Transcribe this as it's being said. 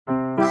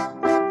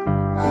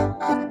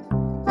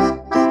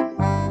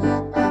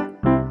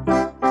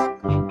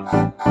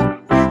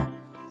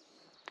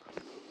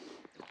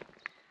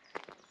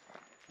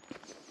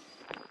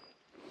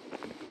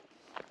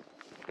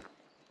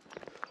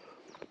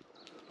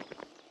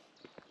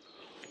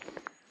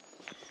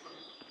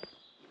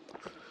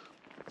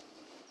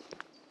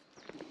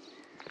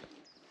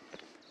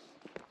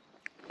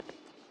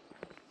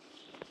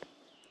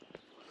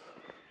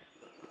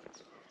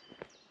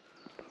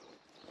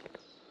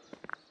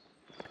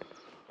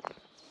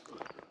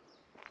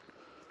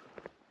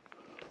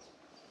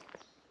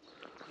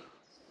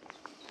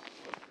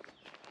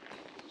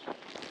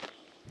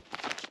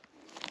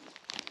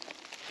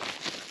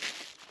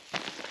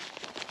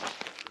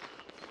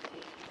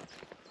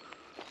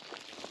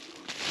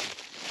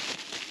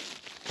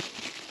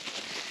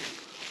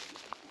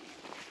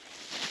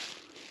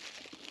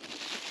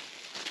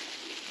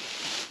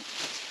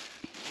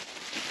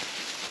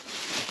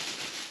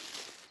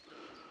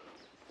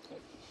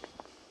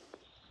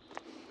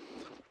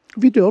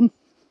Have you done?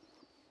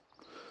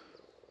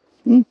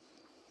 Hmm?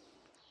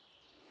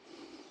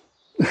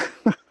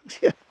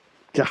 Yeah,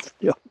 daft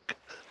young.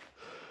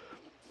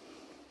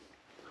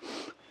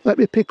 Let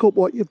me pick up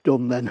what you've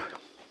done then.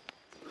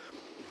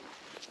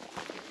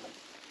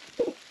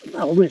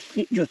 I'll risk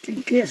it just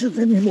in case there's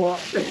any more.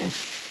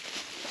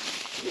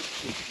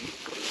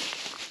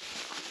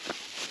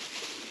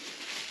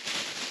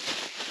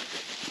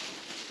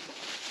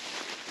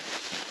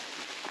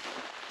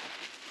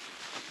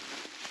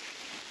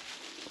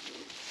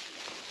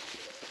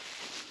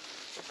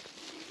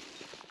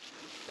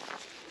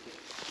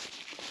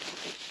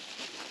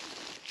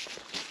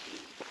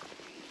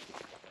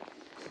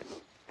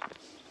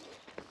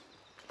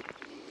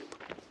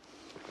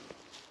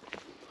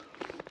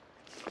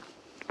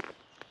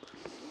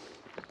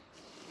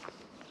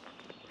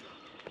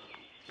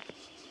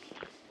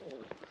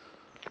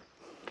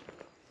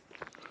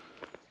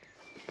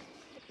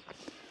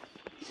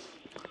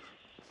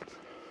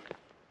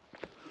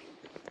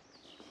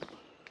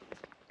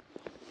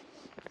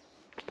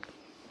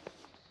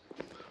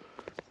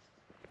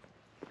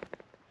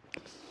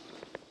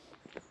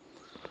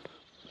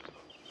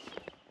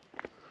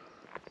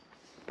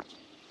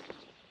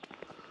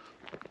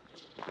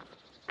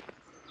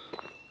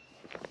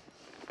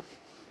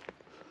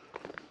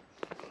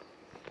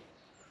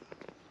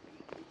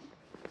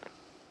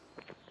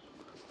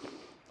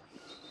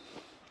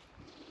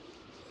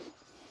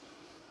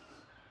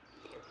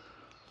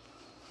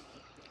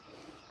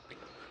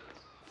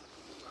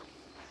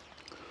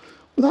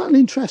 Without an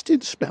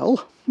interesting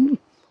spell,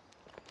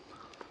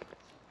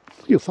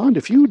 you'll find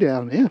a few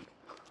down here.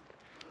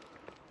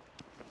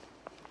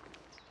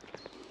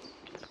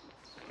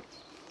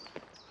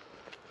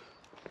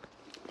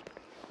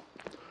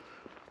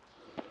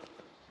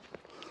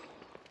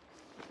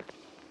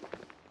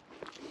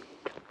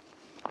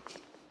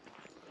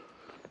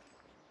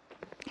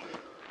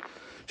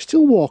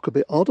 Still walk a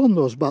bit odd on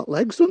those back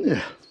legs, don't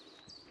you?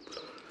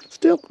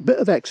 Still, a bit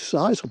of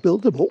exercise will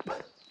build them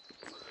up.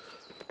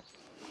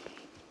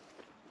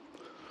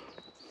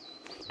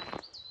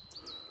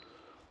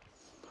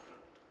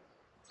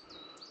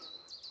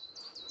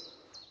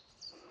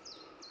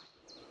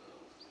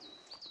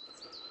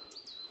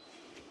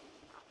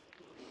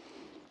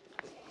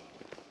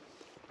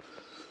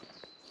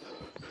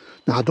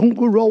 Now, don't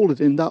go rolling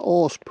in that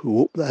horse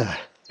poo up there.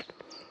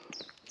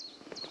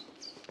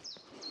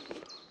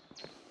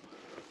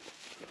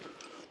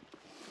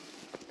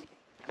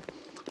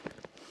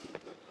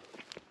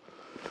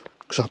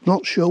 Because I'm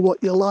not sure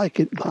what you like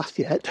in Bath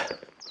yet.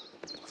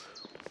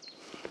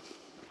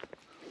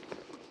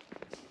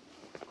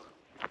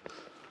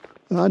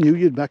 I knew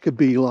you'd make a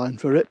beeline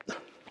for it.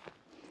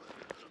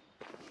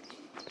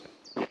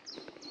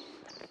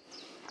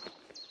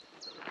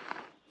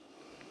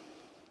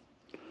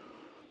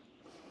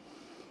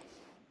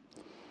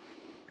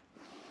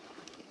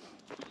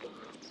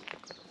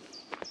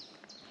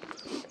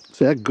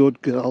 Say,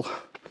 good girl.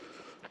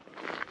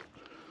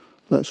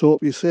 Let's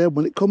hope you say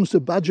when it comes to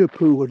badger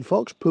poo and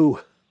fox poo.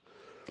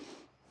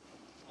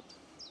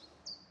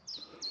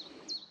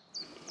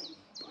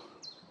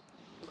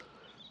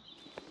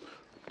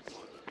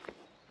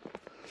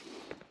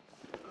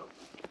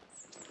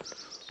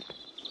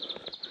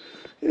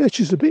 Yeah,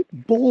 she's a bit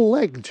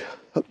bow-legged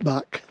at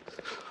back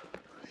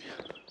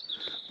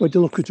when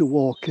you look at her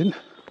walking.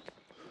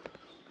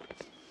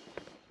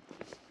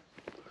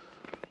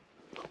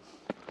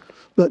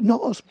 But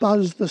not as bad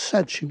as they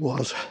said she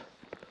was.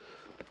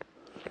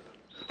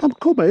 I'm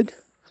coming,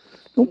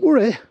 don't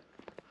worry.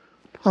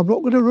 I'm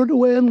not going to run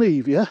away and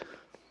leave you.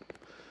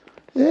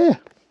 Yeah.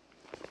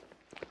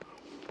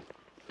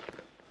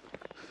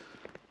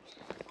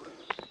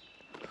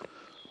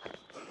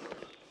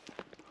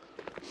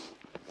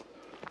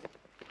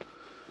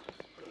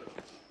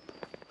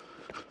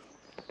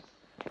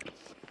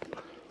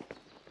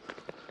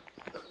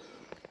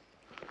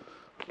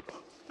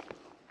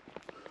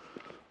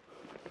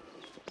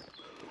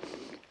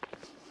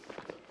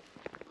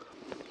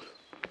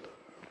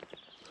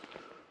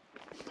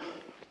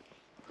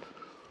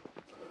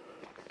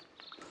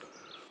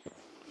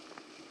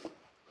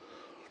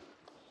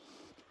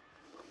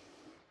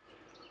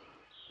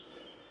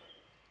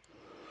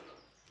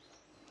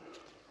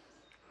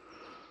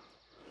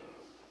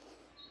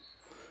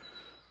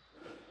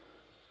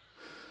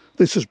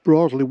 This is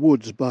Broadley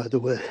Woods, by the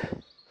way.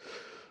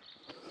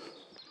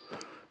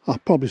 I'll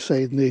probably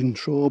say in the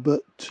intro,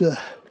 but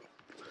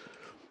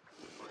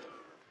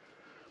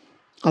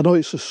I know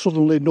it's a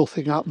suddenly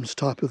nothing happens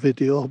type of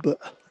video, but...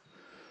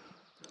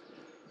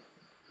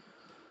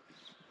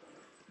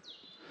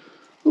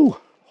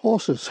 Oh,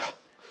 horses.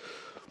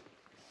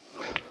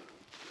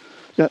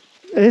 Yeah,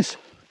 Ace,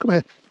 come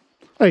here.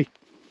 Hey,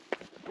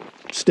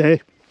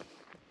 stay.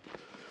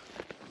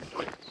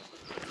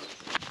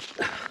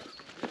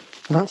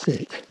 That's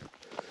it.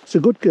 It's a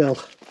good girl.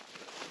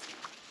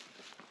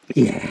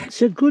 Yeah,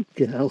 it's a good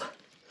girl.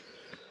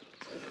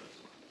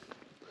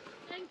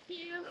 Thank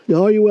you.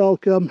 Oh, you're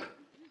welcome.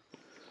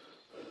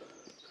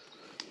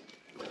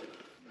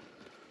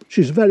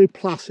 She's very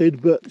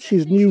placid, but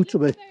she's new to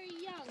me. Very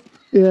young.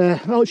 Yeah,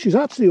 oh, she's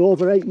actually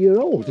over 8 years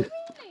old. Oh, really?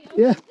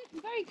 Oh, Yeah.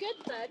 Very good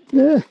then.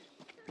 Yeah.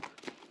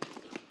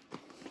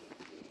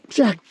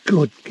 She's a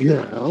good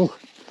girl.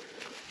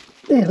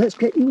 There, let's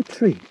get you a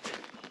treat.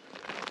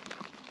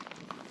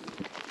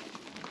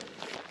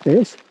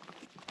 Yes.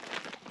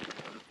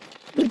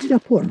 Where did I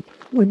put them?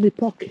 Oh, in my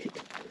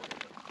pocket.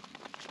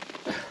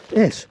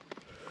 Yes.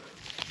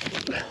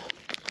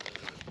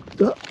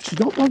 But she's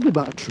not bothered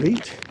about a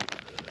treat.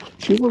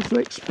 She wants to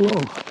explore.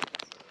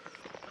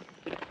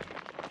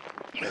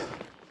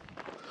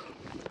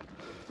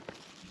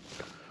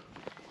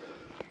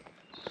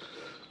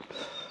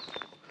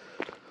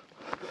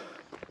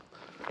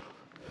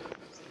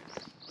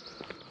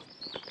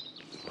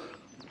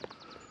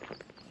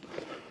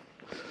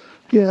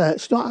 Yeah,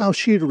 it's not how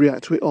she'd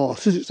react with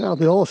horses, it's how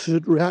the horses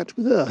would react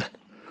with her.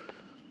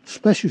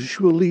 Especially if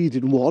she were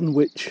leading one,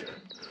 which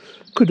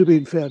could have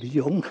been fairly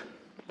young.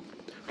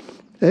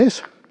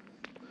 Yes?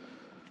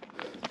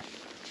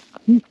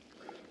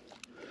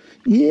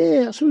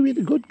 Yeah, that's a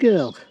really good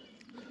girl.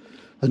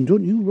 And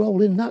don't you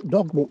roll in that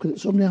dog book that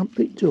somebody hasn't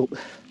picked up.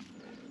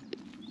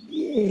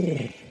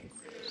 Yeah.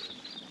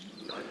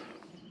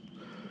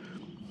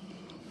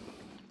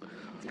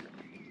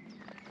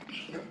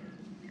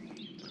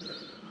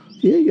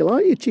 Yeah, you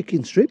like your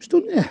chicken strips,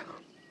 don't you?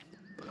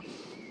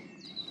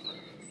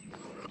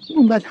 Come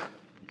on, then.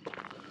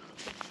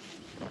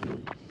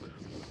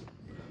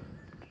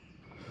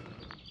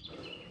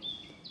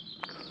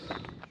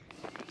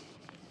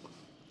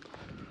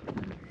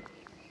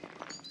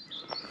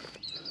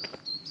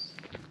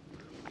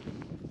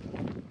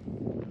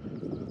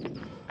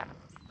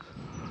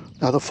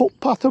 Now the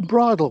footpath and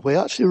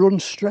bridleway actually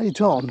runs straight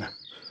on.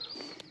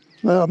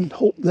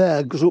 Up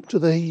there goes up to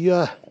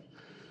the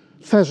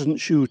pheasant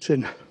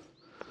shooting,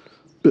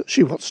 but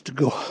she wants to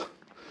go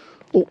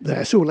up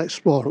there, so we'll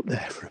explore up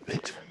there for a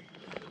bit.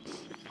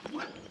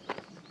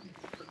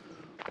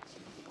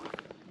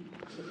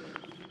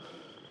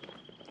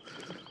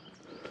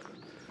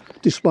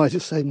 Despite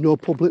it saying no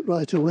public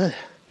right away.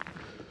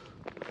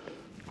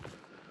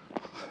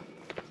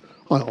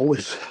 I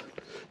always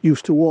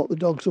used to walk the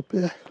dogs up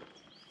here.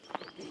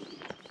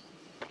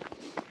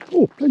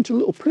 Oh, plenty of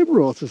little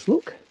primroses,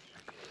 look.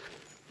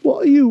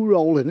 What are you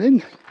rolling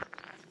in?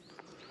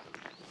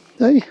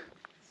 Hey?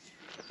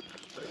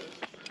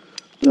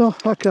 No,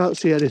 I can't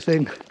see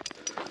anything.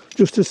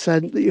 Just a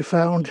scent that you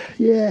found.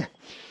 Yeah,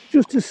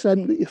 just a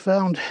scent that you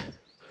found.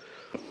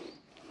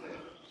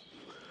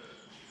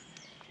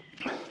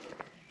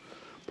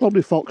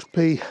 Probably fox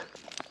pea.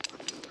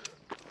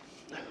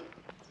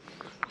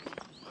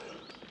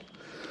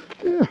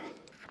 Yeah,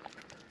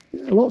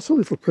 lots of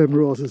little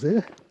primroses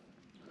here.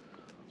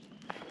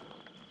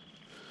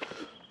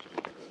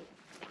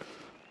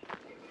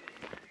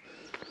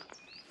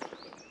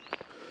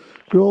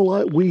 Grow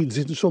like weeds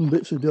in some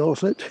bits of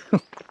Dorset.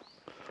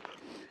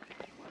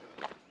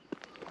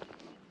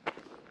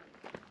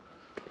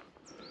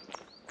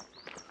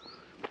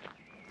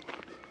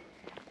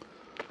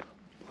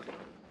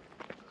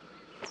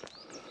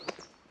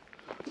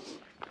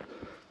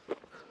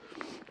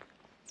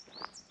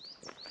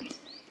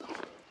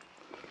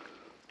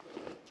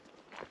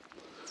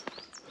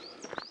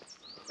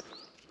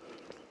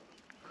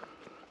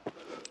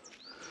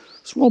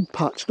 There's one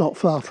patch not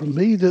far from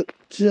me that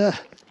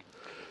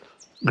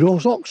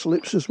grows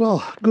oxlips as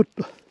well. Good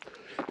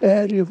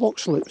area of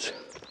oxlips.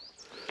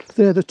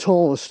 They're the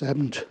taller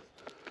stemmed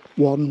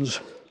ones.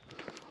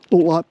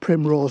 Look like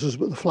primroses,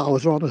 but the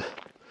flowers are on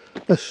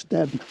a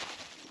stem.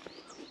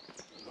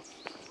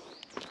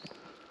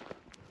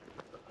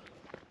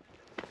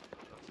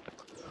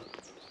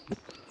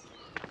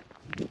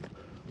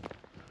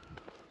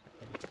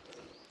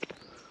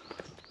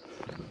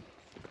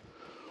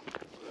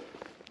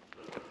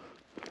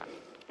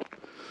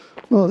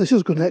 Well, this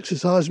is going to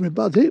exercise my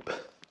bad hip.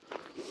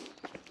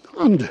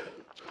 And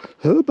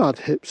her bad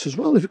hips as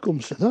well, if it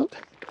comes to that.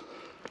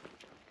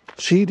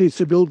 She needs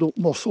to build up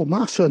muscle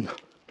mass, and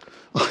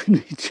I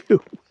need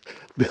to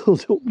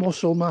build up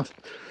muscle mass.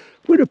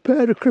 We're a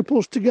pair of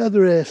cripples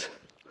together, Ace.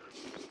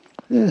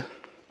 Yeah.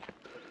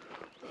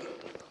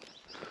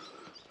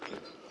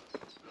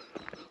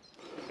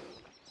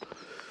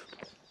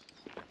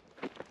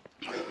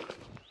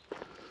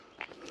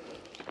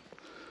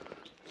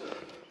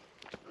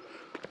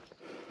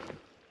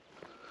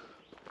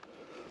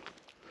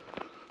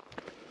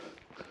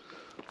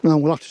 Now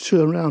we'll have to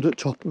turn around at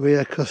top of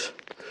here because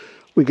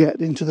we're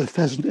getting into the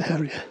pheasant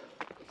area.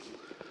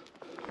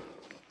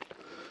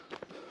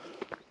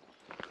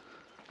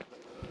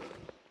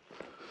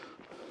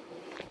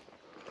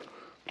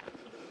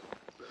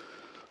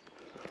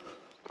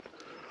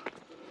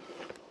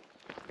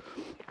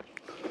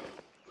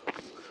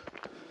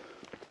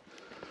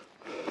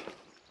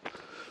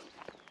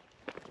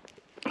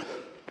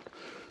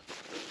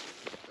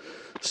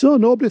 So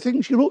nobody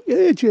thinks you look your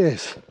age,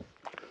 Ace.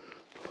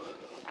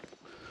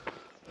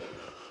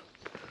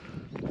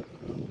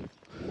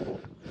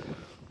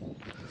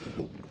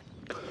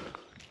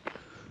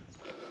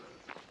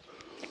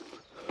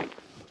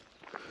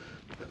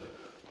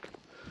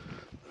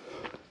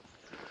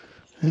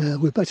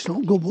 We better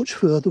not go much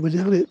further, we're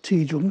nearly at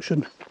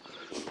T-junction.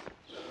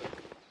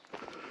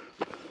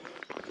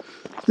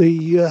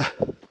 The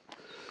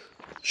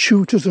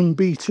shooters and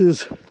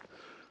beaters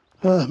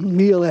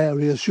meal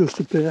areas just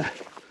appear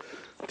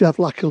to have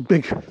like a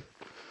big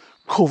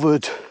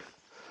covered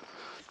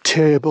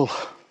table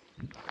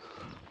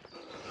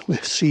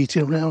with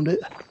seating around it.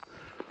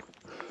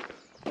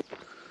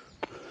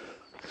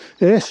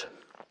 Ace,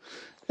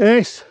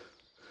 Ace,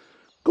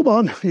 come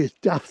on, you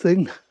daft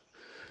thing.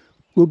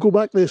 We'll go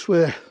back this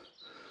way.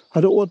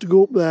 I don't want to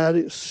go up there,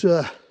 it's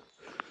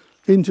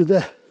into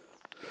the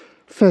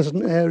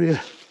pheasant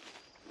area.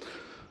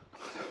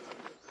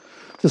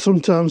 They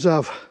sometimes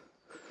have,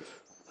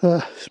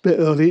 it's a bit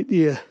early in the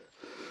year,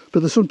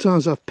 but they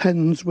sometimes have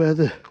pens where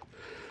they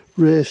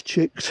raise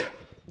chicks.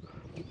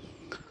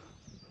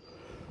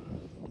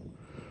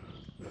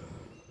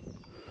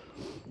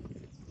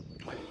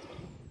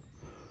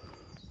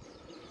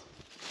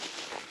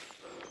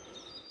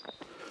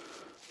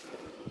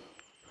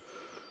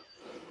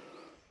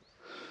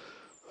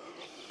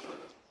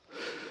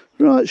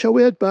 Right, shall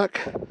we head back?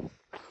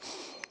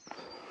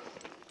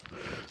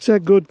 Say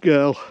good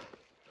girl.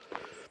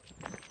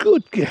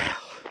 Good girl.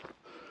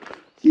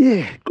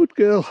 Yeah, good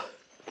girl.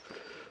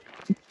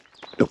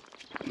 Oh.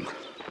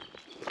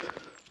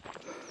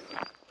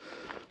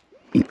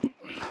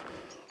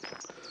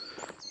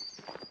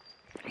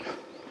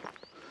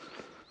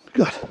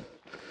 God,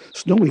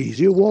 it's no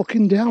easier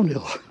walking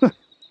downhill.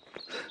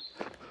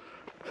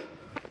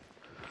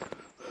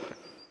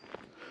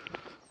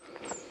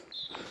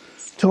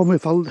 Told me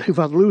if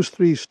I'd lose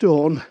 3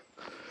 stone,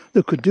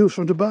 they could do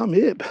something about my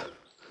hip.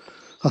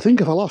 I think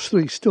if I lost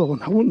 3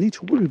 stone, I wouldn't need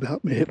to worry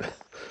about my hip.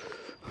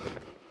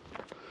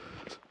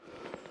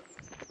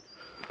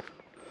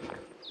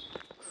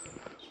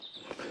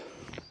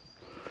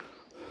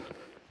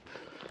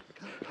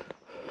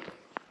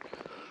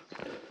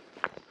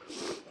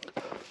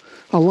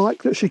 I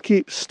like that she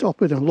keeps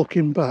stopping and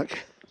looking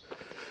back,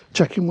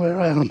 checking where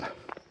I am.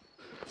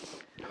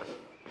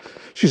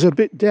 She's a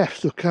bit deaf,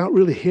 so can't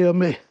really hear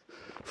me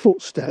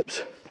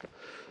footsteps.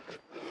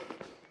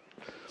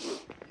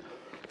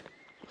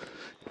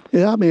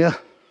 Yeah, I'm here.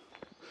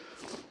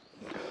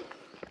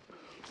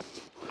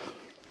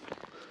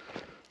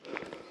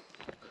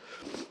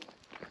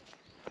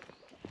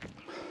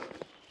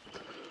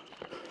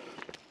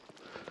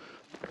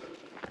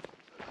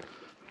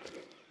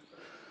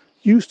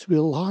 Used to be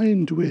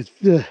lined with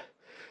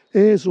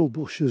hazel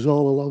bushes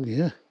all along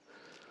here.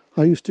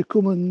 I used to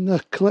come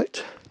and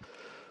collect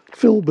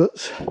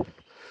filberts,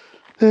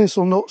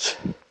 hazelnuts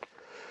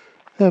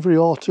every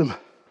autumn.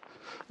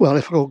 Well,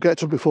 if I could get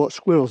to them before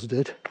squirrels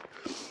did.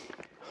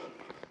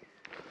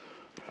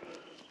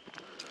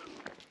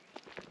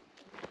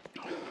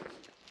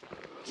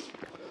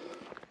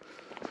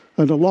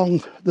 And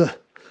along the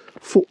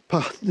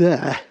footpath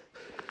there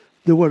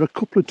were a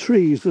couple of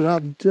trees that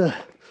had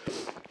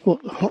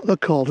what they're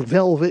called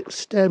velvet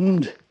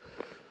stemmed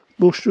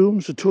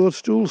mushrooms or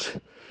toadstools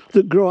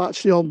that grow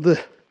actually on the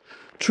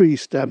tree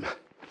stem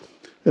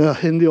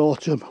in the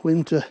autumn,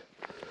 winter,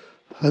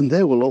 and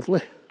they were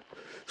lovely.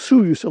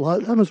 Sue used to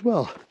like them as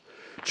well.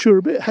 She was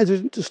a bit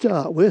hesitant to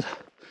start with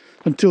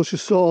until she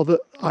saw that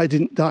I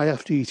didn't die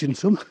after eating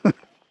some.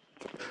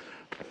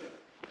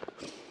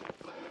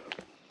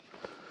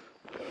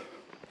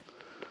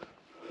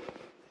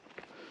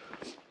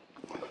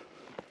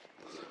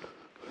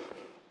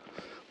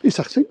 Yes,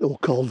 I think they were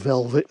called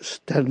velvet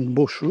stem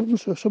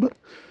mushrooms or something.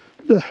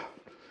 They're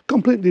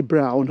completely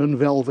brown and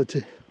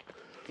velvety.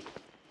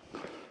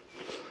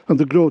 And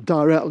they grow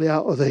directly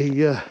out of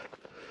the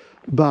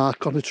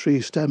bark on a tree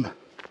stem,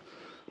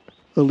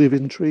 a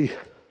living tree.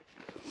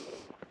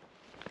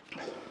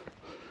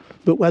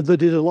 But when they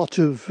did a lot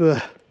of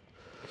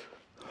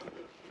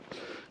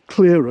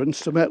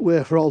clearance to make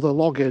way for all the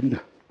logging,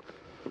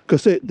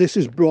 because this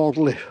is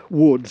Broadley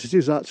Woods, it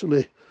is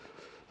actually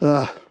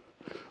a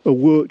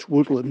worked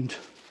woodland.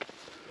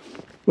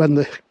 When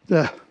they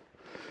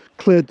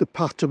cleared the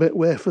path to make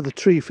way for the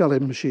tree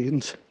felling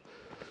machines,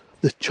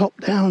 they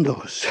chopped down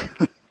those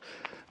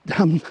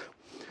damn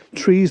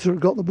trees that have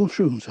got the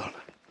mushrooms on.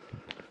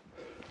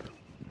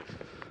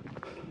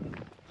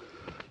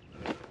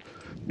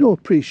 No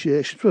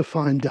appreciation for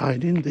fine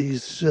dining,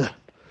 these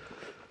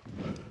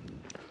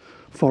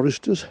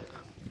foresters.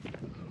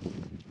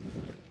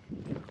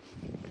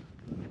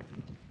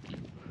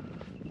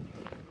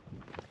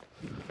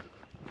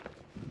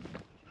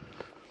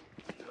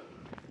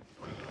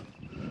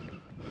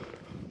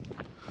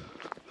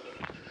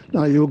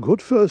 Now you're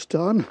good first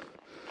time,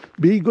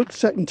 be good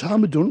second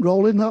time, and don't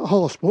roll in that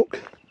horse muck.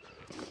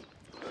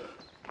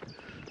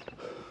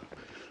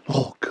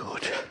 Oh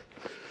good.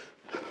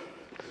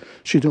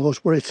 She knows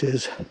where it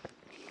is.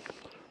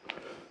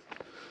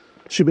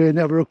 She may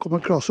never have come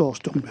across horse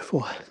dung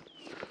before.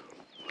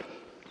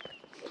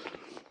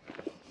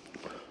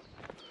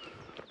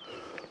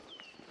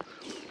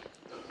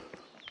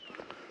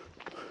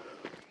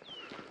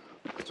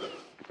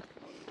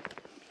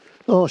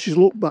 Oh, she's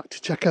looked back to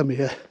check I'm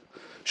here.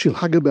 She'll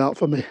hang about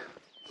for me.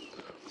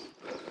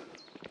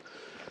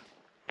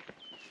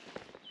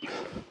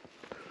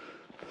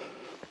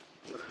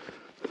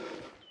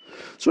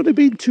 It's only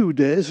been 2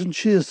 days and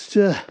she's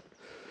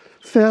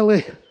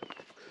fairly,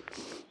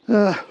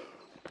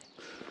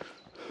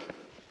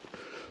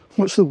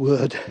 what's the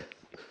word?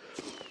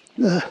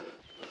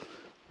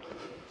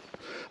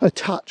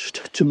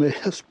 Attached to me,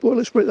 let's put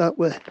it that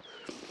way.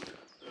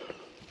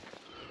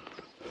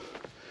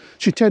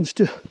 She tends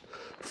to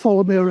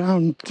follow me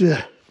around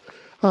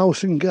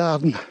house and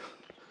garden,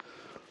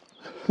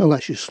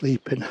 unless she's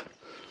sleeping,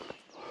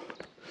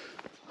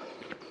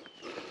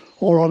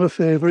 or on a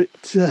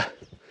favourite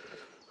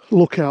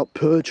lookout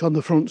perch on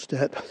the front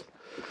step.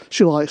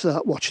 She likes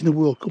that, watching the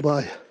world go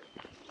by.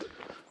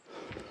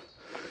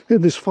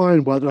 In this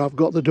fine weather I've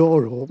got the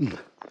door open,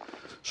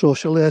 so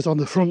she lays on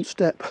the front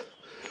step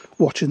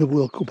watching the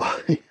world go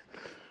by.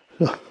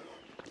 So,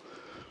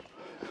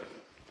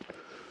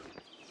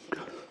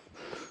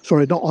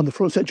 sorry, not on the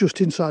front step,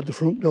 just inside the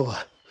front door,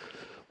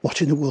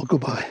 watching the world go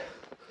by.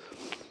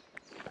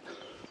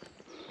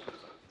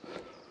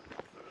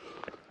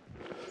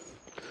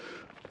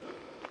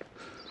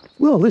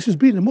 Well, this has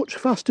been a much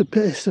faster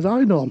pace than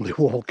I normally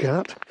walk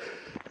at.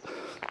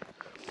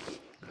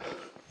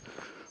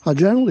 I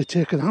generally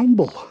take an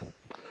amble.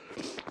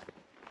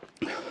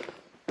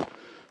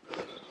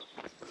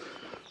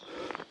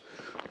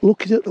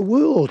 Looking at the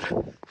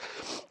world,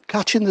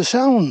 catching the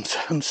sounds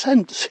and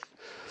scents.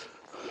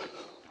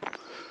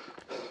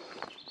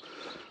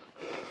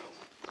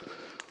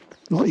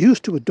 Not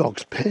used to a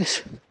dog's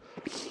pace,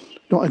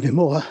 not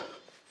anymore.